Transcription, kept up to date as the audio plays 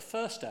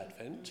first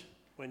Advent,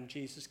 when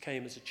Jesus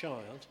came as a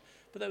child,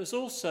 but there was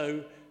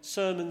also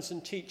sermons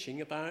and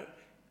teaching about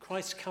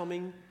Christ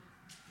coming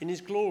in his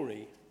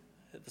glory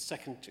at the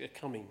second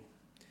coming.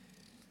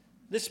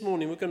 This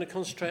morning we're going to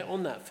concentrate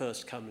on that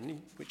first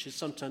coming, which is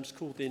sometimes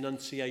called the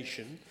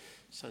Annunciation.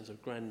 Sounds a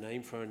grand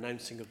name for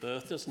announcing a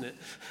birth, doesn't it?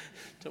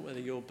 Don't know whether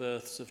your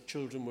births of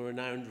children were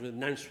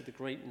announced with a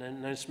great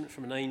announcement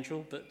from an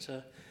angel, but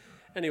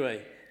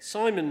anyway,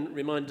 Simon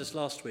reminded us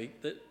last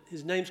week that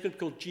his name's going to be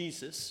called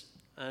Jesus,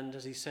 and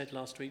as he said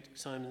last week,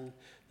 Simon,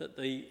 that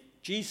the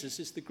Jesus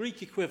is the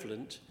Greek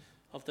equivalent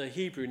of the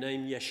Hebrew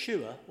name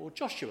Yeshua or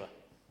Joshua,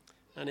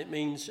 and it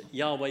means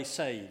Yahweh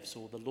saves,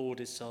 or the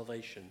Lord is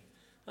salvation.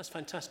 That's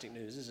fantastic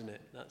news, isn't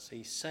it? That's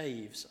he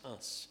saves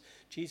us.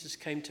 Jesus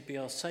came to be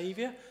our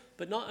saviour,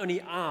 but not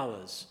only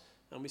ours.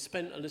 And we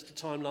spent a little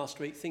time last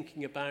week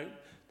thinking about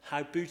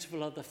how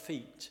beautiful are the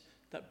feet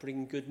that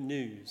bring good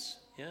news.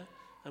 Yeah?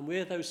 And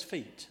we're those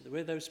feet,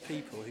 we're those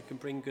people who can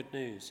bring good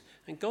news.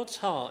 And God's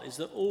heart is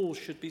that all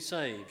should be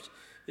saved.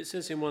 It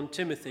says in 1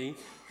 Timothy,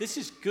 this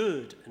is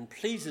good and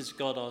pleases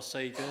God our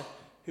Saviour,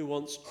 who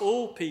wants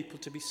all people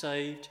to be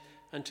saved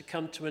and to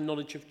come to a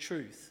knowledge of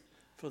truth.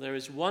 For there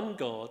is one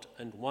God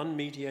and one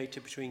mediator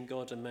between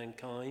God and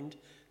mankind,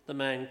 the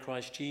man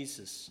Christ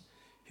Jesus,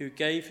 who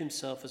gave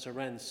himself as a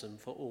ransom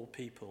for all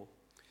people.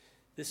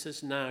 This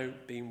has now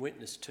been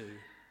witnessed to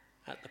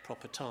at the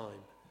proper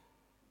time.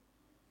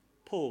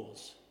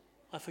 Pause.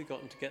 I've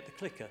forgotten to get the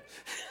clicker.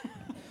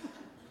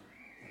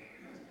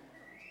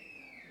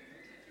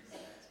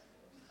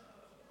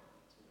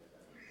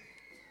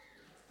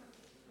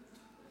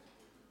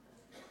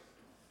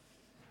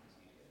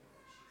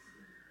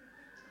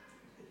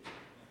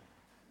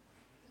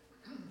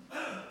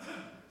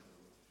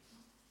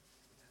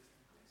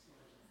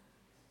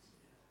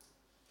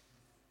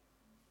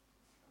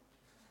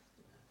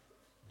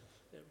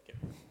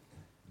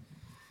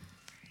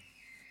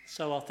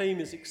 So our theme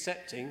is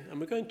accepting, and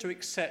we're going to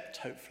accept,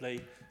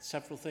 hopefully,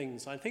 several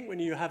things. I think when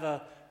you have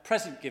a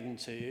present given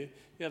to you,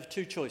 you have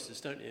two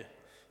choices, don't you?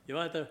 You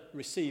either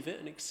receive it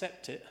and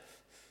accept it,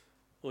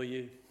 or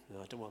no,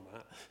 I don't want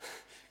that.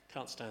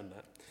 Can't stand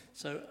that.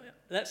 So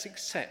let's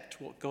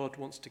accept what God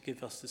wants to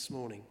give us this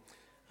morning.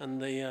 And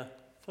the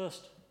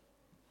first...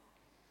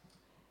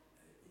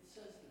 It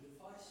says the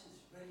device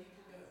is ready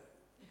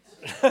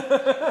to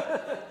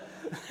go.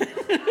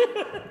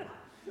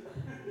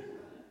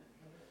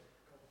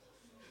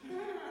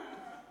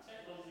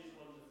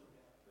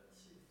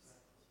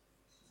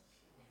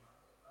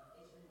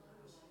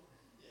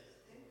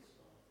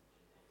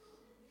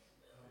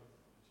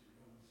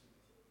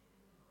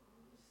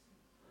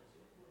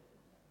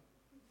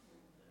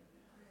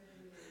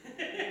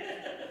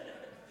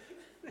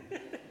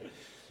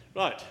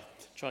 Right,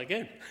 try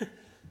again.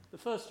 The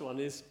first one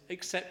is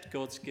accept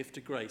God's gift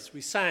of grace. We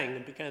sang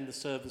and began the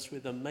service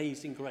with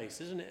amazing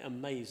grace. Isn't it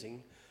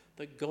amazing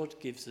that God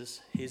gives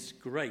us his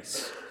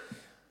grace?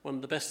 One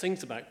of the best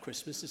things about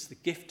Christmas is the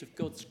gift of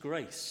God's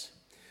grace.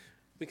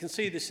 We can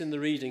see this in the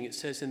reading. It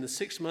says, in the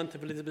 6th month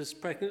of Elizabeth's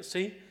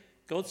pregnancy,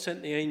 God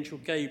sent the angel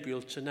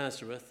Gabriel to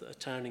Nazareth, a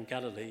town in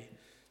Galilee,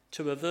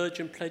 to a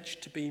virgin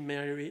pledged to be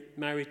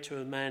married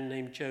to a man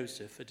named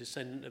Joseph, a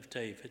descendant of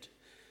David.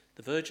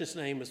 The virgin's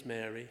name was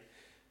Mary.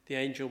 The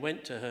angel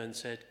went to her and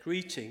said,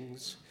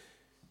 greetings,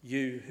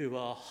 you who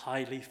are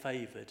highly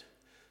favoured.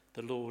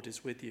 The Lord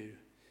is with you.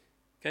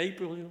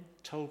 Gabriel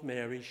told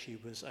Mary she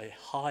was a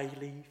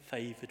highly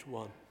favoured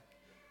one.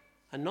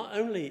 And not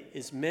only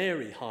is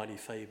Mary highly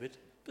favoured,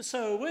 but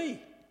so are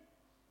we.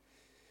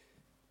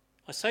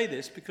 I say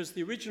this because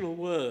the original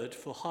word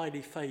for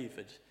highly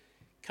favoured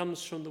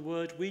comes from the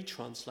word we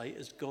translate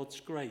as God's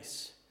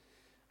grace.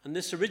 And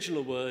this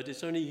original word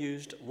is only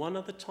used one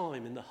other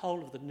time in the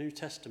whole of the New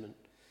Testament,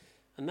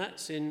 and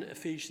that's in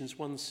Ephesians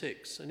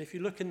 1:6. And if you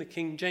look in the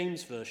King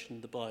James Version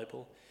of the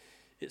Bible,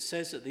 it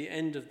says at the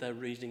end of their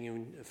reading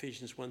in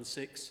Ephesians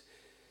 1:6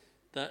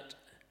 that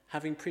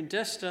having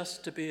predestined us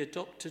to be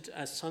adopted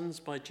as sons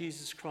by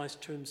Jesus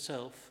Christ to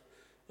himself,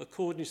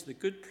 according to the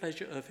good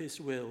pleasure of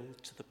his will,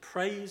 to the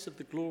praise of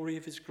the glory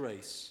of his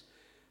grace,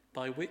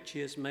 by which he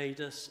has made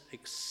us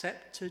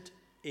accepted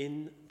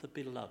in the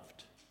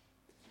beloved.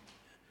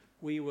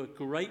 We were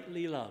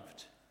greatly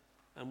loved,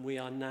 and we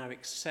are now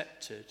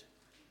accepted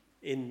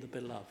in the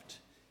beloved,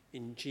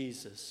 in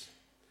Jesus.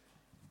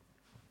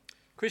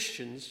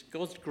 Christians,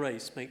 God's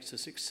grace makes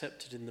us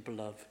accepted in the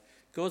beloved.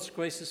 God's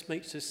grace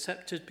makes us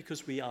accepted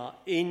because we are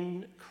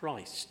in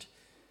Christ.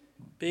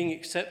 Being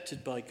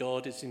accepted by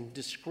God is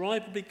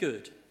indescribably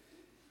good,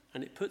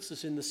 and it puts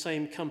us in the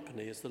same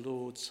company as the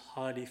Lord's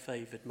highly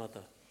favoured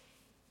mother.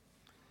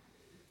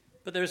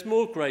 But there is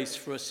more grace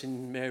for us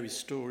in Mary's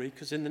story,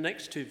 because in the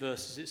next two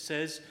verses it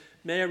says,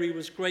 Mary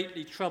was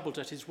greatly troubled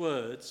at his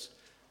words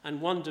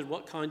and wondered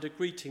what kind of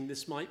greeting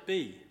this might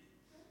be.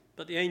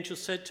 But the angel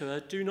said to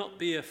her, do not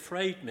be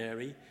afraid,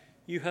 Mary,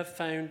 you have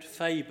found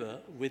favour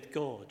with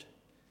God.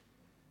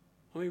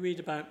 When we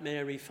read about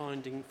Mary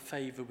finding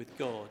favour with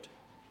God,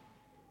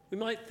 we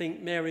might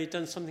think Mary had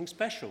done something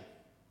special.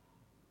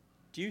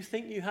 Do you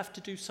think you have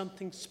to do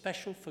something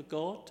special for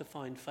God to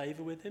find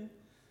favour with him?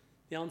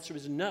 The answer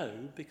is no,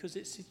 because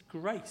it's his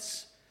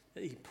grace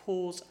that he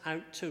pours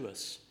out to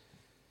us.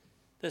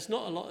 There's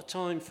not a lot of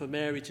time for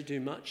Mary to do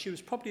much. She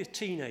was probably a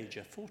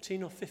teenager,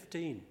 14 or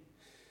 15.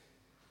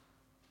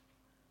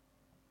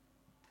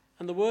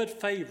 And the word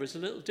favour is a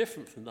little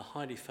different from the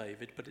highly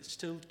favoured, but it's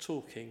still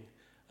talking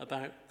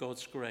about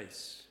God's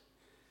grace.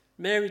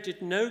 Mary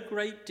did no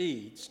great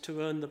deeds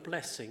to earn the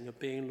blessing of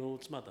being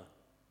Lord's mother.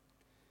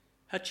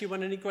 Had she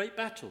won any great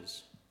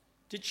battles?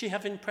 Did she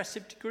have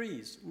impressive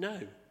degrees?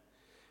 No.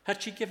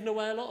 Had she given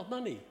away a lot of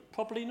money?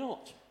 Probably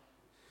not.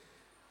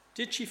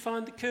 Did she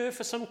find the cure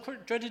for some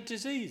dreaded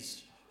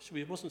disease?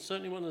 She wasn't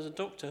certainly one as a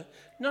doctor.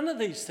 None of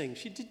these things.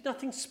 She did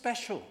nothing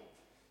special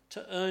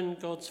to earn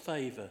God's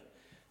favour.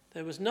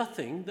 There was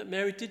nothing that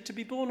Mary did to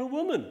be born a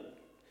woman.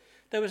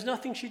 There was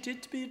nothing she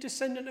did to be a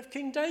descendant of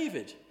King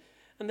David.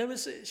 And there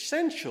was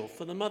essential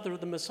for the mother of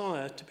the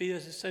Messiah to be a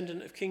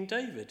descendant of King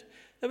David.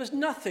 There was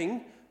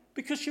nothing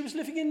because she was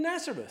living in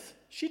Nazareth.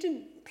 She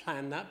didn't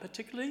plan that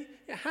particularly.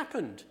 It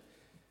happened.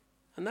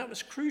 And that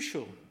was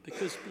crucial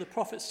because the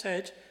prophet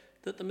said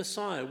that the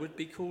Messiah would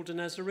be called a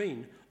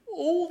Nazarene.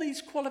 All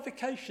these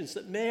qualifications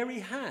that Mary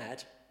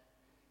had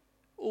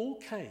all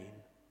came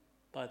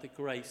by the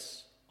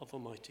grace of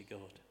Almighty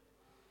God.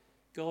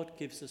 God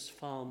gives us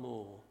far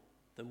more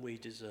than we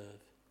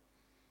deserve.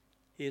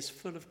 He is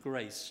full of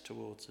grace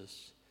towards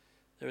us.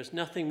 There is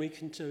nothing we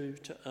can do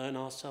to earn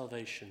our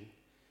salvation.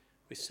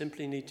 We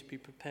simply need to be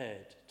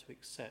prepared to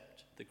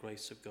accept the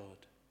grace of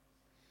God.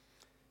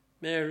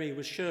 Mary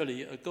was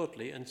surely a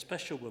godly and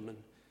special woman,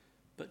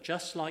 but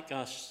just like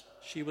us,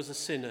 she was a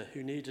sinner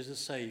who needed a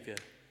saviour.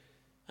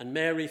 And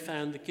Mary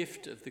found the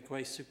gift of the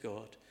grace of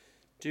God.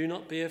 Do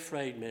not be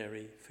afraid,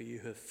 Mary, for you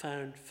have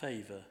found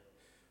favour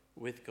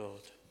with God.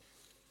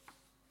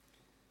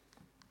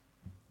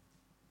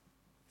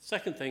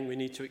 Second thing we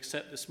need to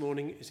accept this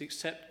morning is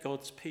accept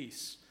God's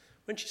peace.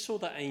 When she saw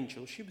that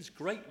angel, she was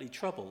greatly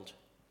troubled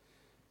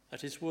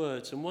at his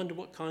words and wondered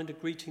what kind of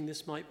greeting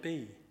this might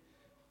be.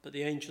 But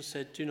the angel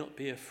said, "Do not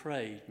be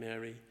afraid,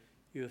 Mary,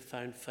 you have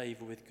found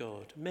favour with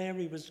God."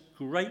 Mary was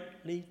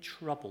greatly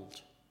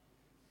troubled.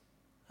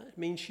 That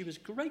means she was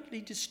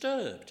greatly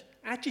disturbed,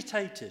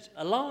 agitated,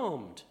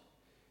 alarmed.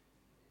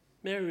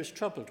 Mary was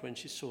troubled when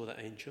she saw that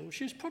angel.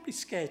 She was probably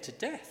scared to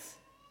death.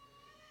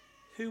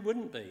 Who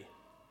wouldn't be?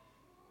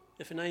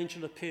 If an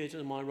angel appeared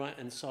on my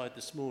right-hand side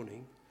this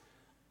morning,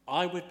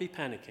 I would be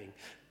panicking.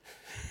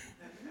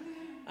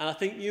 And I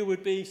think you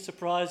would be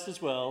surprised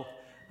as well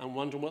and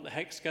wondering what the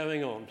heck's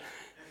going on.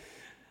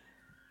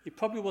 He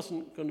probably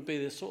wasn't going to be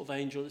the sort of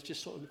angel that's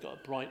just sort of got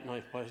a bright,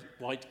 nice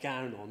white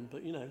gown on,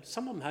 but,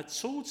 some of them had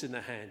swords in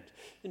their hand.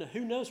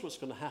 Who knows what's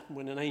going to happen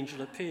when an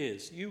angel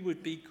appears? You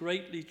would be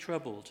greatly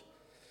troubled.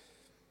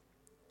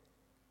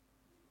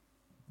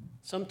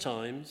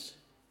 Sometimes,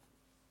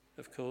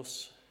 of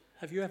course,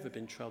 have you ever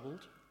been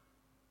troubled?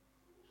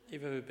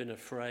 Have you ever been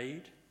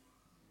afraid?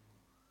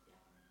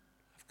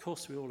 Of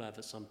course we all have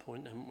at some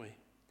point, haven't we?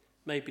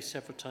 Maybe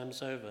several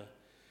times over.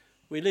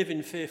 We live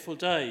in fearful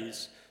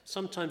days.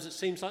 Sometimes it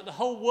seems like the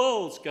whole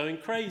world's going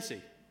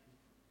crazy.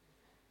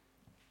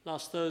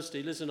 Last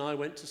Thursday, Liz and I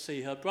went to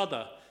see her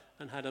brother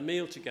and had a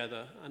meal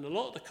together, and a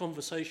lot of the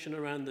conversation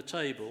around the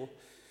table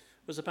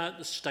was about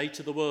the state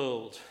of the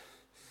world,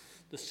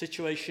 the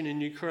situation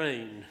in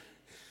Ukraine,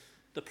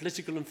 the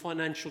political and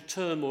financial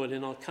turmoil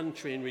in our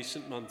country in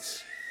recent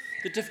months,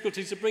 the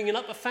difficulties of bringing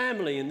up a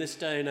family in this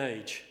day and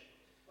age.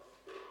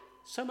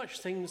 So much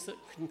things that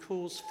can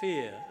cause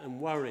fear and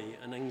worry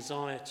and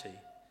anxiety.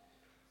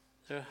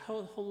 There are a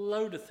whole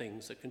load of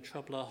things that can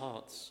trouble our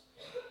hearts.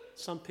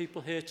 Some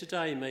people here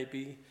today may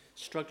be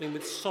struggling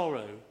with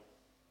sorrow.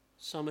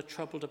 Some are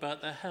troubled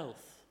about their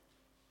health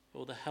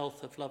or the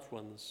health of loved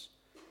ones.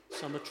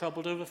 Some are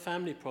troubled over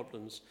family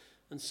problems.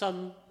 And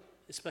some,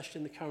 especially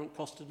in the current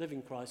cost of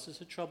living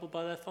crisis, are troubled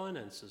by their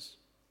finances.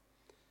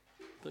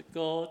 But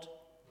God,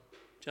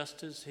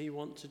 just as he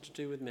wanted to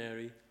do with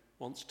Mary,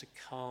 wants to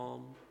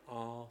calm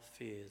our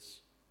fears.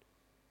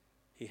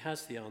 He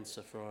has the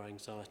answer for our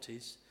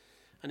anxieties,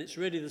 and it's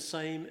really the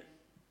same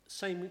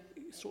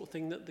sort of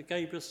thing that the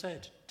Gabriel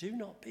said. Do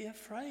not be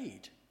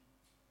afraid.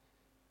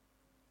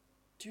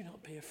 Do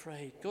not be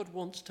afraid. God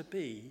wants to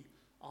be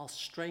our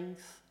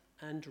strength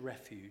and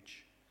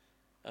refuge,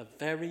 a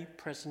very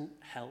present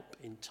help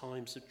in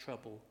times of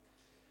trouble.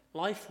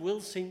 Life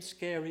will seem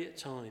scary at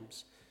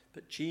times,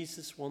 but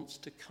Jesus wants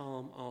to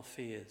calm our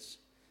fears.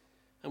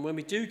 And when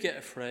we do get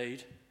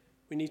afraid,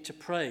 we need to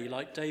pray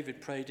like David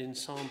prayed in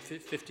Psalm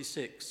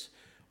 56.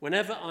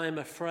 Whenever I am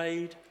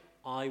afraid,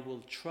 I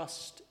will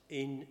trust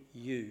in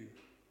you,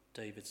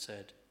 David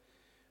said.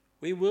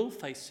 We will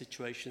face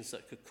situations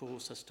that could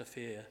cause us to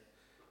fear,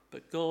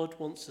 but God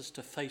wants us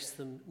to face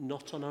them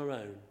not on our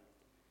own.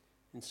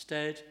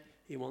 Instead,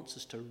 he wants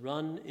us to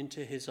run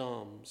into his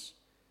arms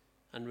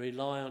and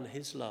rely on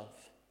his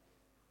love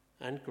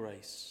and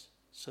grace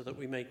so that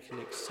we can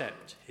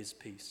accept his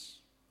peace.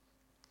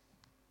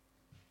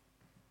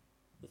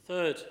 The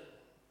third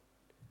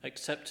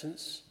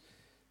acceptance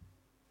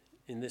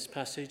in this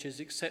passage is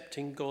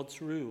accepting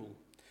God's rule.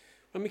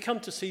 When we come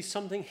to see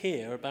something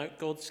here about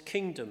God's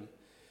kingdom,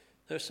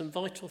 there are some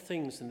vital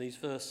things in these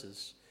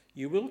verses.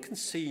 You will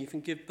conceive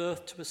and give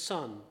birth to a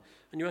son,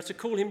 and you are to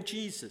call him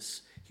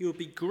Jesus. He will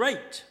be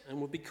great and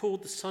will be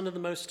called the Son of the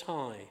Most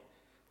High.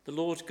 The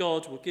Lord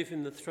God will give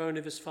him the throne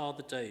of his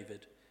father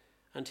David,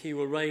 and he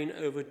will reign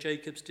over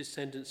Jacob's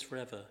descendants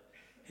forever.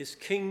 His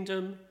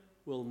kingdom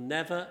will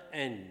never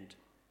end.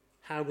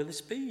 How will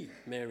this be?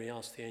 Mary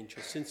asked the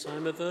angel. Since I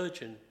am a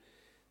virgin.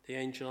 The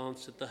angel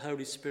answered, the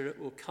Holy Spirit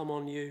will come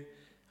on you,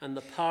 and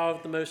the power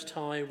of the Most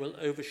High will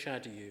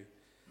overshadow you.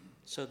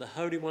 So the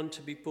Holy One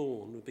to be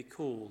born will be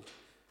called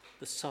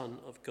the Son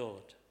of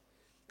God.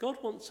 God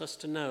wants us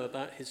to know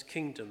about his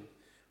kingdom.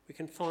 We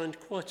can find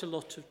quite a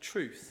lot of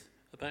truth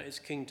about his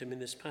kingdom in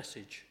this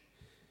passage.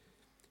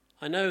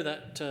 I know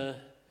that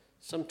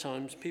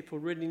sometimes people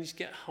really need to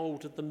get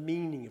hold of the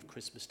meaning of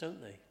Christmas,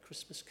 don't they?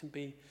 Christmas can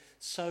be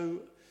so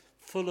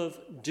full of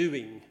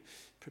doing,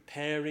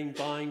 preparing,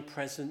 buying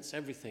presents,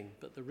 everything.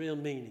 But the real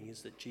meaning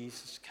is that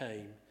Jesus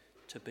came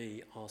to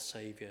be our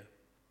Saviour.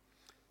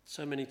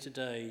 So many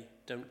today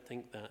don't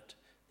think that.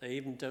 They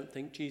even don't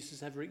think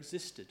Jesus ever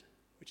existed,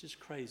 which is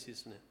crazy,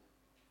 isn't it?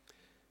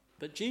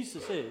 But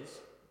Jesus is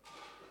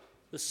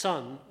the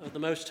Son of the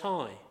Most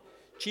High.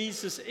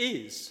 Jesus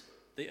is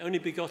the only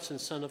begotten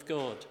Son of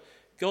God.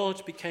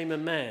 God became a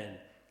man,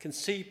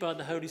 conceived by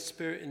the Holy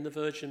Spirit in the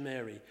Virgin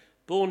Mary,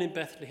 born in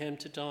Bethlehem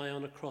to die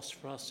on a cross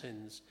for our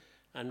sins,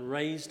 and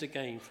raised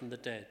again from the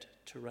dead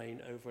to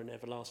reign over an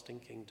everlasting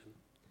kingdom.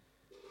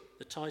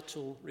 The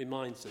title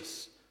reminds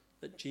us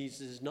that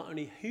Jesus is not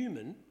only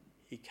human,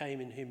 he came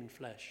in human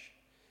flesh,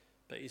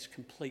 but he's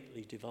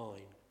completely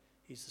divine.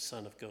 He's the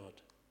Son of God.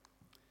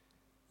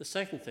 The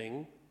second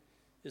thing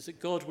is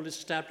that God will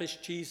establish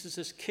Jesus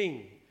as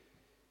king.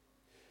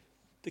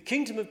 The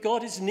kingdom of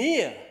God is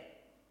near,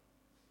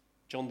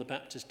 John the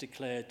Baptist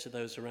declared to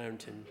those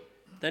around him.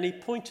 Then he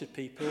pointed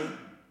people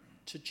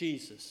to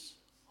Jesus.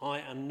 I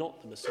am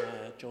not the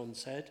Messiah, John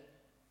said.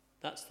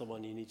 That's the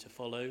one you need to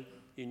follow.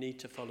 You need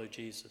to follow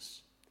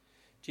Jesus.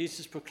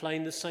 Jesus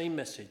proclaimed the same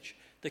message.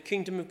 The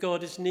kingdom of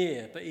God is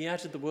near, but he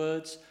added the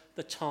words,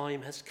 the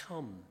time has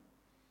come.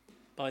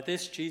 By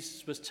this,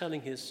 Jesus was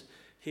telling his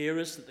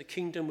hearers that the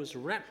kingdom was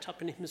wrapped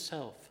up in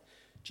himself.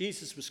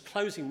 Jesus was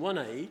closing one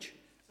age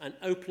and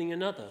opening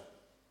another.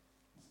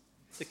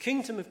 The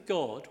kingdom of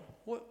God,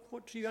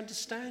 what do you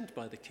understand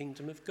by the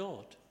kingdom of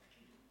God?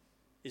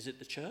 Is it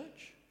the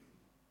church?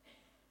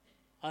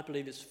 I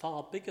believe it's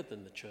far bigger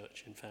than the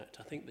church, in fact.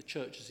 I think the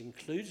church is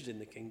included in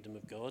the kingdom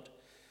of God,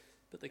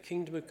 but the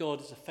kingdom of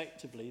God is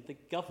effectively the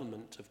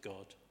government of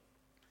God,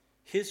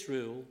 his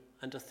rule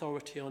and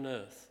authority on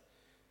earth.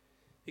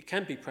 It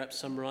can be perhaps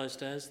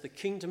summarised as the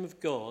kingdom of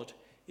God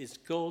is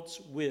God's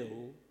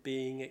will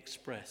being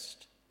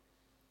expressed.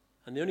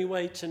 And the only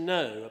way to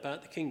know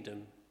about the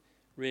kingdom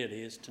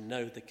really is to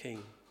know the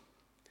king.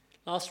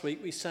 Last week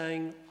we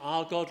sang,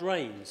 Our God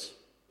Reigns.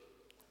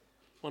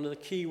 One of the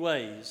key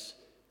ways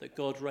that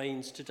God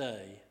reigns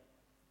today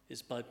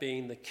is by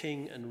being the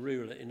king and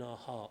ruler in our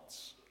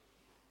hearts.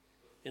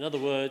 In other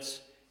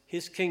words,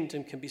 his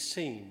kingdom can be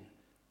seen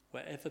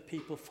wherever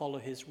people follow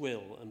his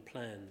will and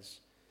plans.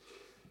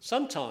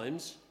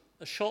 Sometimes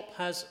a shop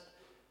has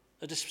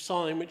a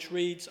sign which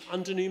reads,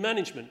 under new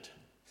management.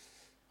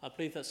 I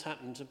believe that's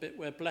happened a bit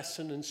where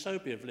Blesson and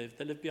Soby have lived.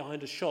 They lived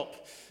behind a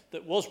shop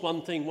that was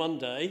one thing one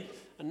day,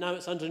 and now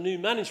it's under new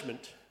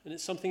management, and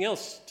it's something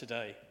else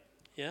today.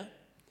 Yeah?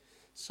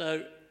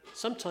 So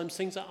sometimes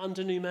things are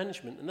under new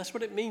management, and that's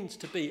what it means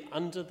to be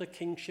under the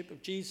kingship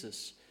of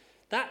Jesus.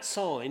 That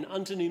sign,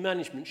 under new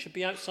management, should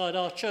be outside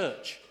our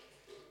church.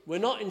 We're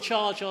not in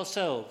charge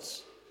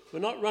ourselves. We're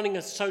not running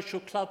a social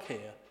club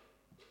here.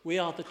 We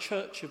are the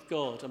church of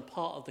God and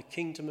part of the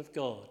kingdom of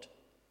God,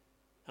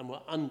 and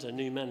we're under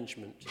new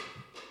management.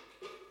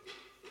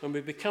 When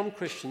we become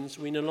Christians,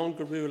 we no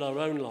longer rule our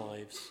own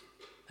lives.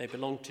 They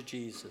belong to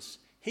Jesus.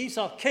 He's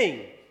our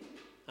king,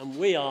 and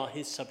we are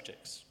his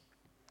subjects.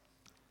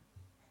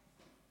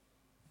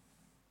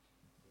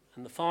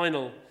 And the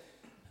final,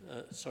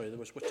 there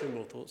was two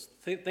more thoughts.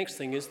 The next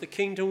thing is the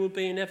kingdom will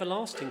be an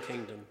everlasting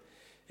kingdom.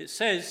 It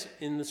says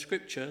in the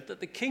scripture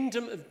that the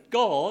kingdom of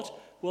God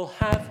will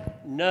have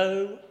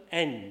no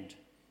end.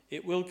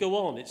 It will go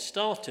on. It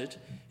started,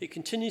 it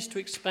continues to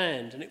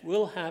expand, and it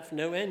will have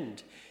no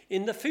end.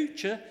 In the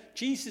future,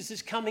 Jesus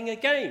is coming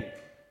again.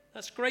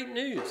 That's great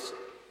news.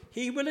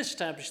 He will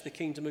establish the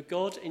kingdom of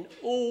God in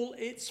all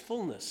its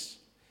fullness.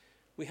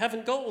 We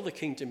haven't got all the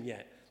kingdom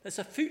yet. There's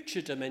a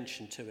future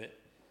dimension to it.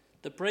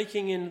 The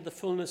breaking in of the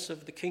fullness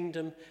of the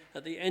kingdom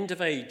at the end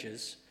of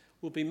ages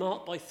will be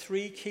marked by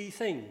three key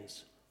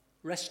things.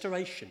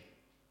 Restoration.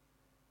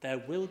 There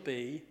will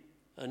be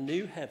a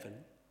new heaven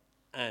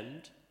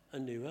and a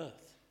new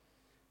earth.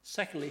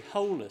 Secondly,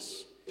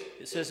 wholeness.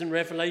 It says in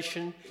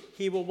Revelation,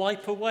 he will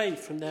wipe away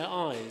from their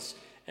eyes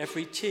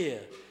every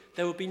tear.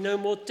 There will be no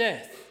more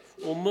death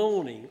or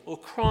mourning or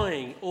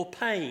crying or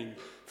pain,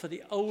 for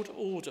the old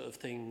order of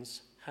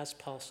things has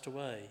passed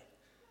away.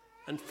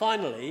 And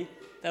finally,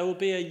 there will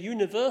be a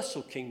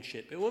universal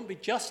kingship. It won't be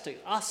just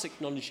us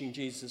acknowledging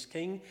Jesus as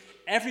king.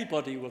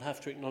 Everybody will have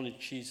to acknowledge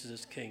Jesus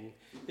as king.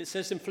 It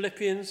says in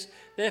Philippians,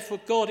 therefore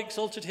God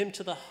exalted him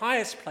to the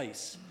highest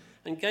place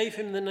and gave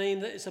him the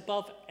name that is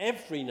above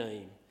every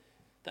name,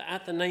 that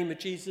at the name of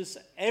Jesus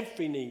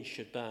every knee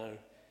should bow,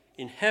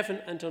 in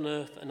heaven and on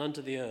earth and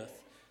under the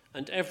earth,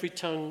 and every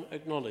tongue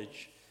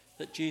acknowledge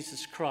that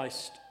Jesus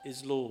Christ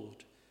is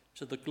Lord,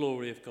 to the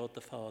glory of God the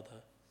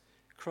Father.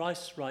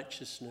 Christ's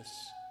righteousness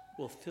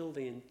will fill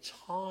the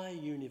entire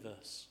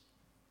universe.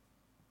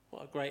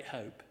 What a great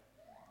hope.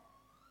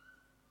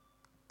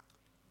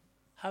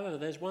 However,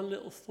 there's one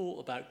little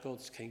thought about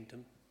God's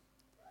kingdom.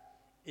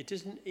 It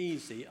isn't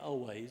easy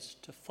always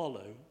to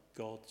follow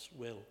God's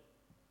will.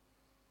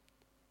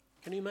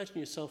 Can you imagine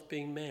yourself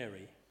being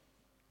Mary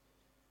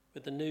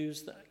with the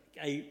news that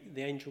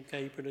the angel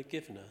Gabriel had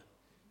given her?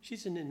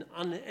 She's in an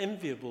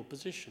unenviable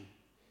position.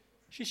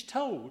 She's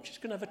told she's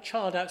going to have a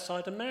child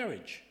outside of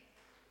marriage.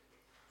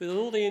 With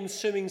all the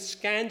ensuing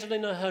scandal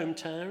in her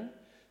hometown,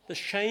 the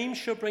shame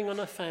she'll bring on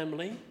her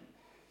family,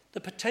 the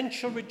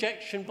potential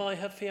rejection by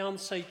her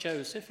fiancé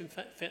Joseph. In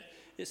fact,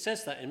 it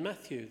says that in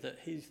Matthew, that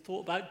he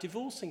thought about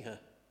divorcing her.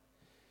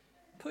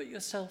 Put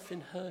yourself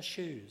in her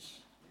shoes.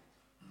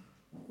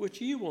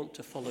 Would you want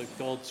to follow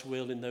God's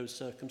will in those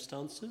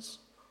circumstances?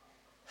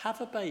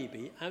 Have a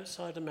baby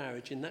outside of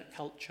marriage in that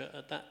culture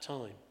at that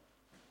time?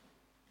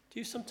 Do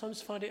you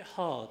sometimes find it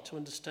hard to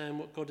understand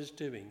what God is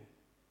doing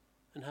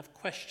and have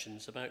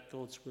questions about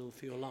God's will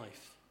for your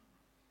life?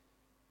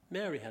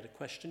 Mary had a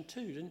question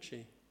too, didn't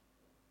she?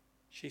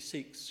 She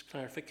seeks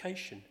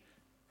clarification.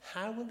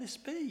 How will this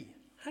be?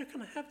 How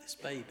can I have this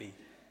baby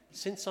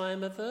since I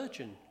am a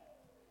virgin?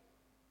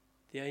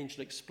 The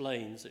angel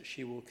explains that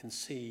she will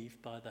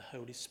conceive by the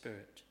Holy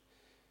Spirit,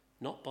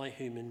 not by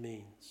human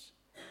means.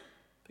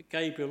 But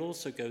Gabriel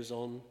also goes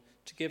on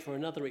to give her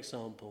another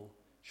example.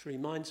 She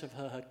reminds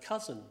her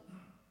cousin,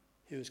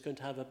 who was going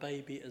to have a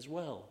baby as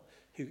well,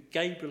 who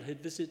Gabriel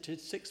had visited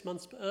 6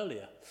 months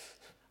earlier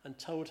and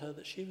told her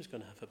that she was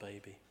going to have a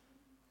baby.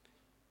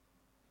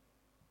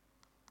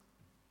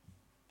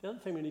 The other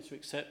thing we need to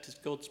accept is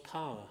God's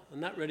power,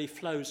 and that really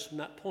flows from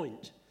that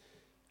point.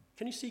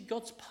 Can you see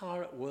God's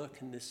power at work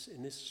in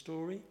this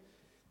story?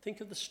 Think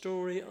of the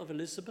story of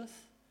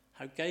Elizabeth,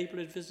 how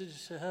Gabriel had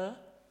visited her,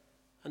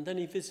 and then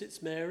he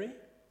visits Mary.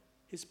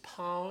 His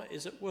power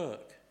is at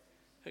work.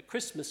 At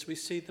Christmas, we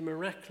see the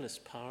miraculous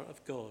power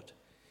of God.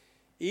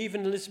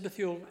 Even Elizabeth,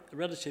 your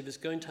relative, is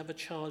going to have a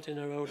child in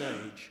her old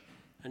age,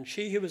 and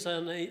she who was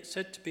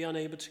said to be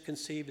unable to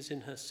conceive is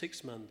in her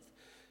 6th month.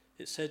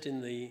 It said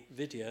in the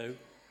video,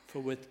 for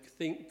with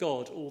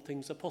God all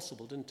things are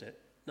possible, didn't it?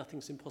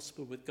 Nothing's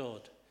impossible with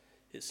God.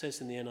 It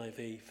says in the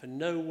NIV, for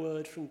no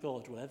word from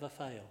God will ever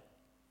fail.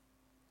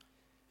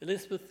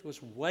 Elizabeth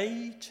was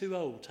way too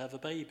old to have a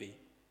baby.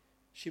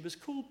 She was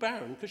called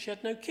barren because she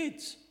had no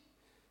kids.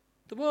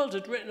 The world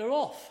had written her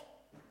off.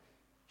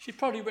 She'd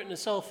probably written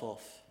herself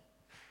off.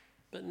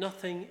 But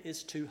nothing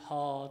is too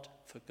hard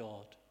for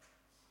God.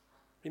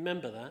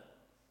 Remember that.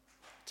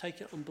 Take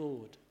it on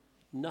board.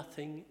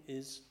 Nothing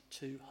is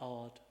too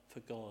hard for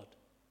God.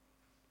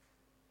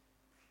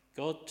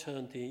 God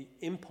turned the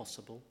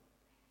impossible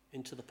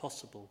into the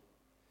possible.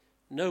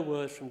 No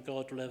word from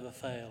God will ever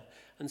fail.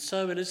 And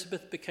so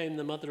Elizabeth became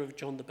the mother of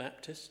John the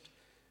Baptist.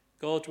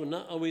 God will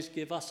not always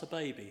give us a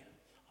baby.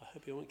 I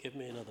hope he won't give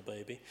me another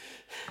baby.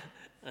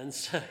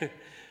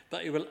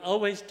 But he will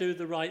always do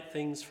the right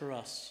things for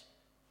us.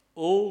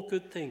 All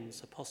good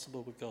things are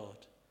possible with God.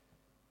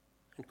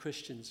 And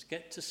Christians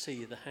get to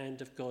see the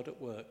hand of God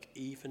at work,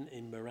 even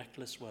in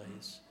miraculous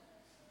ways.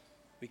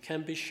 We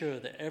can be sure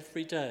that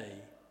every day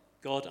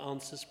God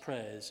answers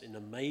prayers in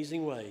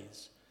amazing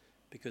ways,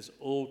 because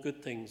all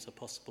good things are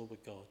possible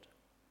with God.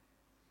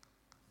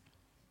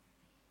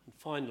 And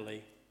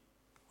finally,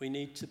 we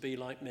need to be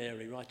like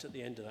Mary right at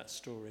the end of that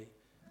story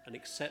and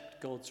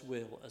accept God's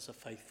will as a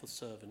faithful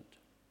servant.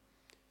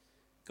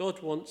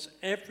 God wants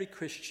every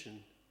Christian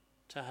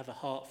to have a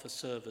heart for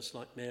service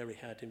like Mary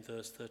had in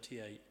verse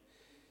 38.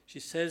 She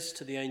says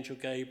to the angel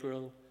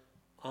Gabriel,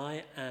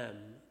 I am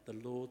the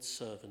Lord's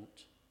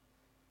servant.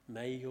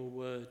 May your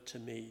word to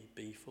me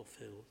be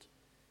fulfilled.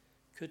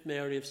 Could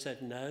Mary have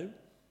said no?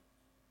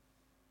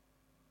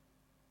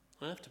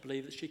 I have to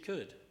believe that she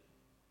could.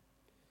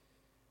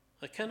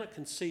 I cannot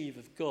conceive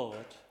of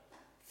God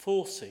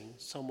forcing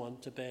someone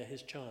to bear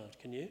his child,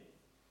 can you?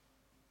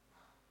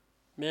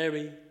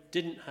 Mary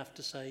didn't have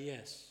to say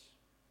yes,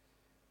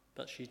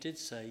 but she did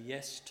say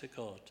yes to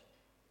God.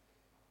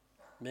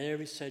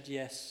 Mary said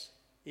yes,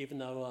 even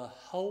though her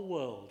whole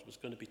world was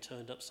going to be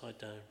turned upside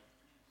down.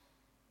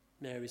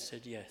 Mary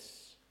said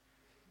yes.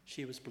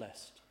 She was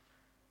blessed.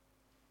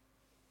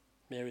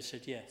 Mary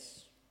said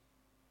yes.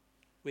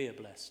 We are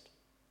blessed.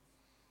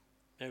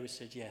 Mary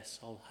said yes,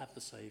 I'll have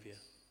the Saviour.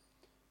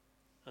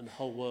 And the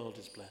whole world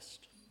is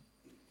blessed.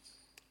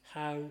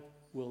 How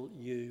will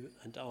you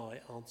and I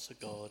answer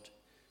God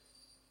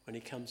when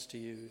he comes to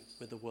you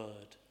with a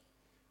word?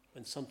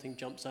 When something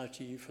jumps out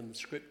at you from the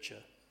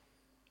scripture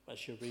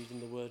as you're reading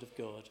the Word of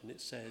God and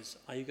it says,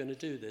 are you going to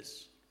do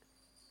this?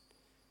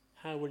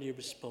 How will you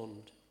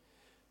respond?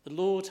 The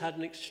Lord had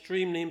an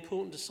extremely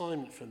important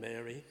assignment for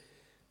Mary,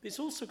 but he's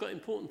also got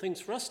important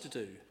things for us to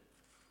do.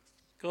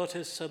 God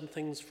has some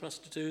things for us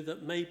to do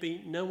that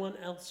maybe no one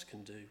else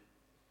can do.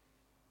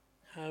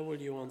 How will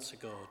you answer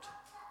God?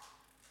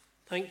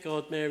 Thank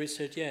God Mary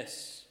said,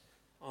 yes,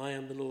 I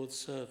am the Lord's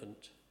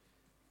servant.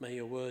 May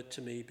your word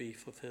to me be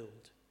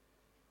fulfilled.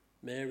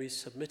 Mary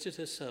submitted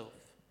herself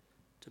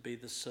to be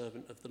the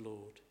servant of the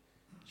Lord.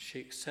 She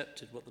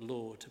accepted what the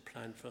Lord had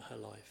planned for her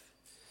life.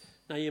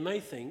 Now you may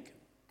think,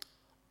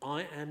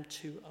 I am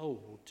too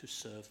old to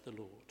serve the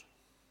Lord.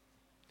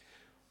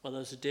 Well,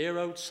 there's a dear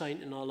old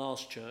saint in our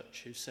last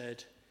church who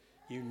said,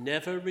 you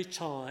never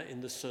retire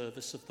in the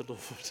service of the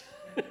Lord.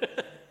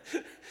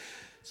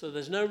 So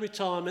there's no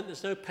retirement,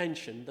 there's no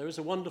pension. There is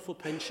a wonderful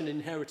pension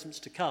inheritance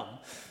to come,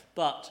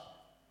 but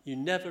you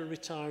never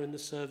retire in the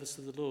service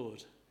of the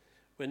Lord.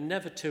 We're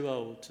never too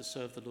old to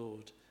serve the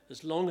Lord.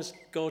 As long as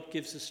God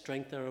gives us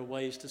strength, there are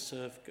ways to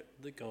serve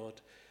the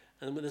God.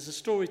 And there's a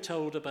story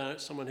told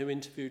about someone who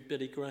interviewed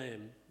Billy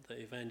Graham, the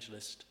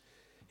evangelist.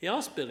 He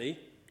asked Billy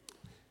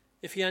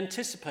if he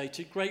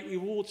anticipated great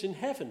rewards in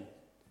heaven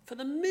for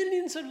the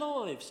millions of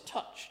lives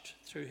touched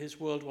through his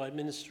worldwide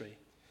ministry.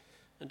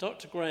 And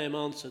Dr. Graham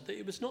answered that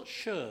he was not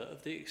sure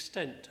of the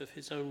extent of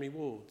his own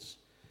rewards,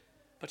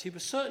 but he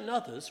was certain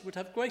others would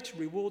have greater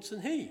rewards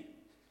than he.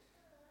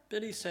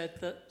 Billy said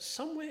that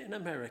somewhere in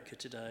America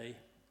today,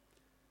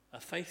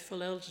 a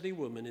faithful elderly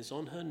woman is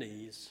on her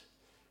knees,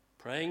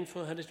 praying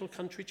for her little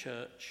country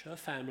church, her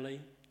family,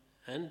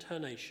 and her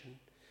nation.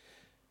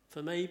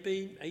 For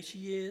maybe 80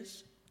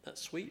 years, that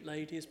sweet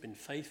lady has been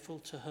faithful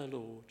to her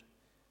Lord.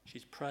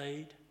 She's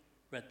prayed,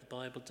 read the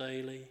Bible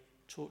daily,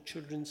 taught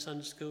children in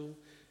Sunday school.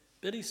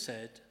 Billy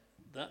said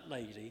that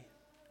lady,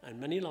 and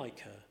many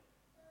like her,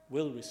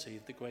 will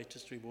receive the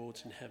greatest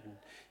rewards in heaven.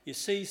 You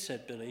see,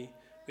 said Billy,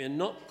 we are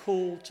not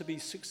called to be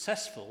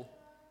successful,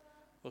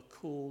 we're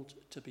called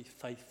to be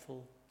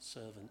faithful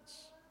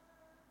servants.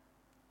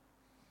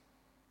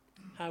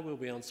 How will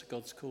we answer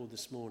God's call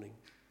this morning?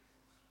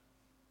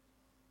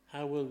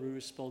 How will we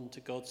respond to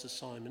God's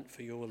assignment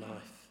for your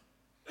life?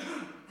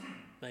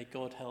 May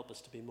God help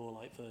us to be more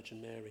like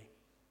Virgin Mary.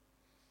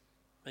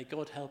 May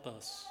God help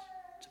us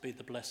to be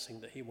the blessing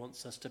that he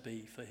wants us to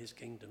be for his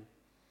kingdom.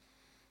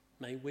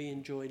 May we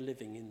enjoy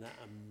living in that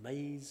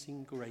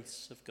amazing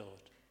grace of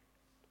God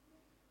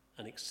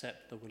and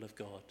accept the will of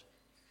God,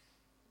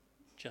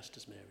 just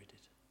as Mary did.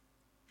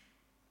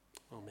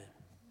 Amen.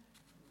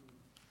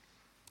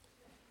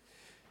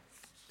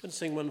 I'm going to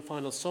sing one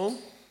final song.